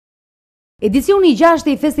Edicioni i 6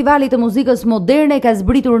 i Festivalit të Muzikës Moderne ka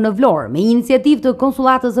zbritur në Vlorë, me iniciativë të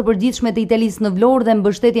Konsullatës së Përgjithshme të Italisë në Vlorë dhe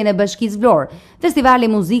mbështetjen e Bashkisë Vlorë. Festivali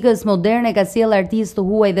Muzikës Moderne ka sjellë artistë të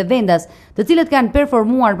huaj dhe vendas, të cilët kanë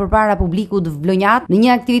performuar përpara publikut vlonjat në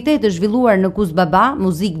një aktivitet të zhvilluar në Kuzbaba,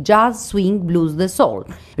 muzikë jazz, swing, blues dhe soul.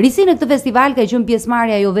 Risi në këtë festival ka qenë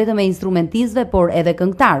pjesëmarrja jo vetëm e instrumentistëve, por edhe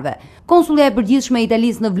këngëtarëve. Konsulja e Përgjithshme e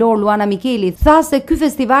Italisë në Vlorë, Luana Mikeli, tha se ky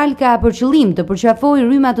festival ka për qëllim të përqafojë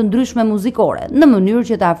rryma të ndryshme muzikore, në mënyrë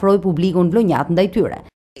që të afrojë publikun vlonjat ndaj tyre.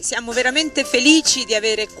 Siamo veramente felici di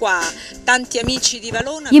avere qua tanti amici di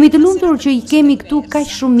Valona. Jemi të lumtur që i kemi këtu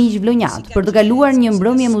kaq shumë miq vlonjat për të kaluar një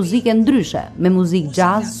mbrëmje muzike ndryshe, me muzikë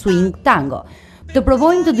jazz, swing, tango. Të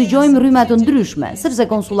provojmë të dëgjojmë rryma të ndryshme, sepse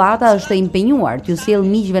konsullata është e impenjuar t'ju sjellë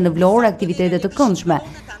miqve në Vlorë aktivitete të këndshme,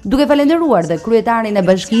 duke falenderuar dhe kryetarin e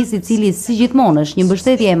bashkisë, i cili si gjithmonë është një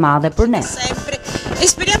mbështetje e madhe për ne. E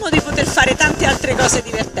speriamo di poter fare tante altre cose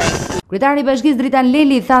divertenti. Kryetari i bashkisë Dritan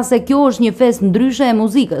Leli tha se kjo është një fest ndryshe e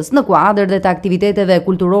muzikës, në kuadër dhe të aktiviteteve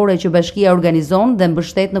kulturore që bashkia organizon dhe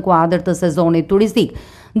mbështet në kuadër të sezonit turistik,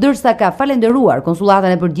 ndërsa ka falenderuar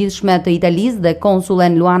Konsullatën e Përgjithshme të Italisë dhe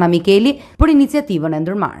konsullen Luana Mikeli për iniciativën e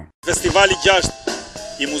ndërmarrë. Festivali 6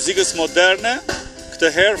 i Muzikës Moderne,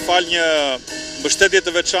 këtë herë fal një mbështetje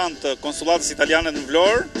të veçantë të Konsullatës Italiane në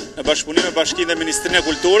Vlorë, në bashkëpunim me Bashkinë e Ministrinë e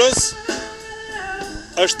Kulturës,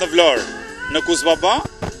 është në Vlorë, në Kuzbaba,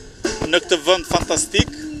 në këtë vend fantastik,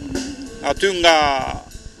 aty nga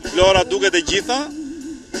Vlora duket e gjitha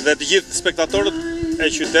dhe të gjithë spektatorët e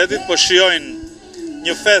qytetit po shijojnë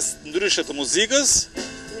një fest ndryshe të muzikës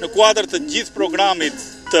në kuadër të gjithë programit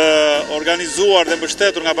të organizuar dhe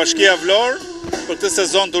mbështetur nga Bashkia Vlorë për këtë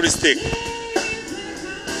sezon turistik.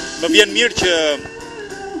 Më vjen mirë që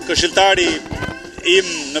këshilltari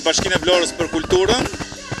im në Bashkinë e Vlorës për kulturën,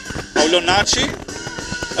 Paulo Naci,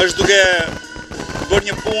 është duke bërë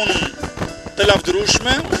një punë të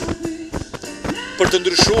lavdërueshme për të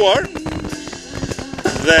ndryshuar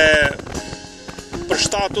dhe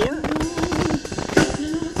përshtatur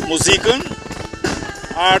muzikën,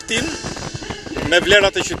 artin me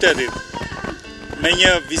vlerat e qytetit, me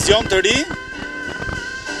një vizion të ri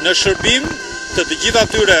në shërbim të gjitha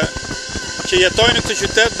atyre që jetojnë në këtë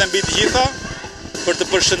qytet dhe mbi të gjitha për të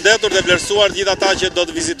përshëndetur dhe vlerësuar gjitha ata që do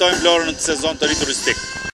të vizitojnë Vlorën në këtë sezon të ri turistik.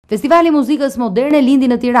 Festivali Muzikës Moderne lindi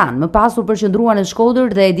në Tiranë, më pas u përqendrua në Shkodër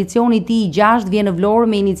dhe edicioni i tij i 6 vjen në Vlorë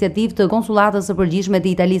me iniciativë të Konsullatës së Përgjithshme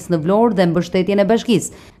të Italisë në Vlorë dhe mbështetjen e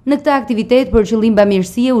bashkisë. Në këtë aktivitet për qëllim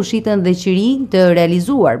bamirësie u shitën dhe qiri të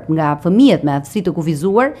realizuar nga fëmijët me aftësi të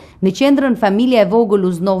kufizuar në qendrën Familja e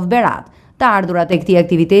Vogël Uznov Berat. Të ardhurat e këtij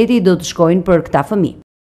aktiviteti do të shkojnë për këta fëmijë.